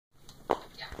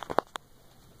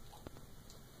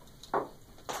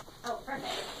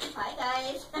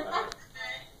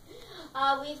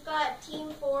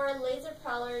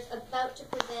crawlers about to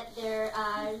present their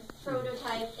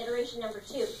prototype iteration number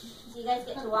 2. So you guys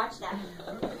get to watch that.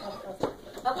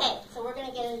 Okay, so we're going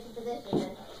to get into position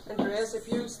then. Andreas,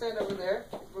 if you stand over there,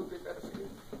 it would be better for you.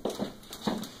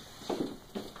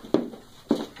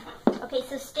 Okay,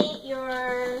 so state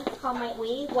your, how might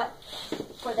we, what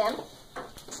for them?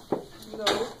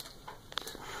 No.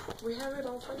 We have it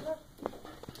all for you.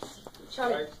 Show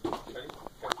me.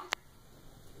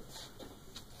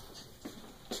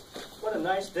 What a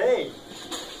nice day.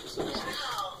 Wow.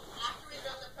 After we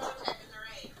built the prototype in the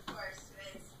rain, of course,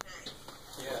 today's nice.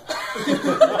 Yeah.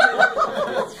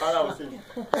 That's what I was thinking.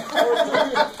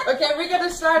 Okay, we're going to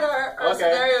start our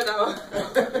scenario now.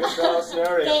 Here's our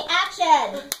scenario. Okay, action!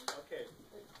 Okay.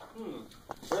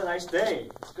 What a nice day.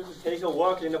 It's good to take a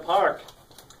walk in the park.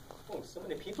 Oh, so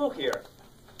many people here.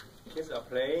 Kids are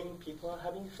playing, people are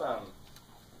having fun.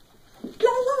 La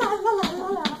la la la la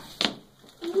la.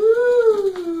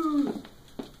 Woo!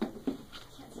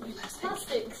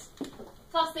 Plastics,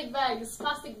 plastic bags,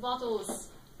 plastic bottles,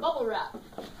 bubble wrap,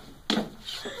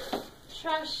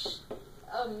 trash,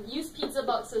 used pizza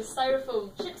boxes, styrofoam,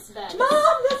 chips bags. Mom,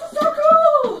 this is so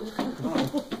cool!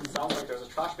 Sounds like there's a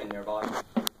trash bin nearby.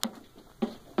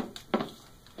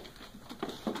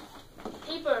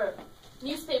 Paper,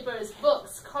 newspapers,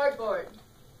 books, cardboard,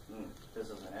 This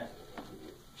isn't it.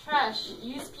 trash,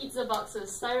 used pizza boxes,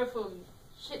 styrofoam,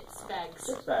 chips bags.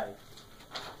 Chips bag.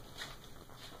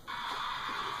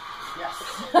 Yes.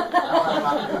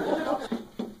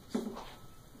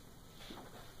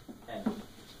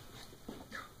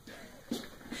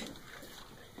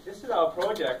 This is our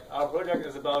project. Our project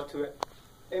is about to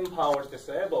empower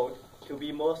disabled to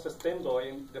be more sustainable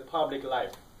in the public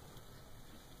life.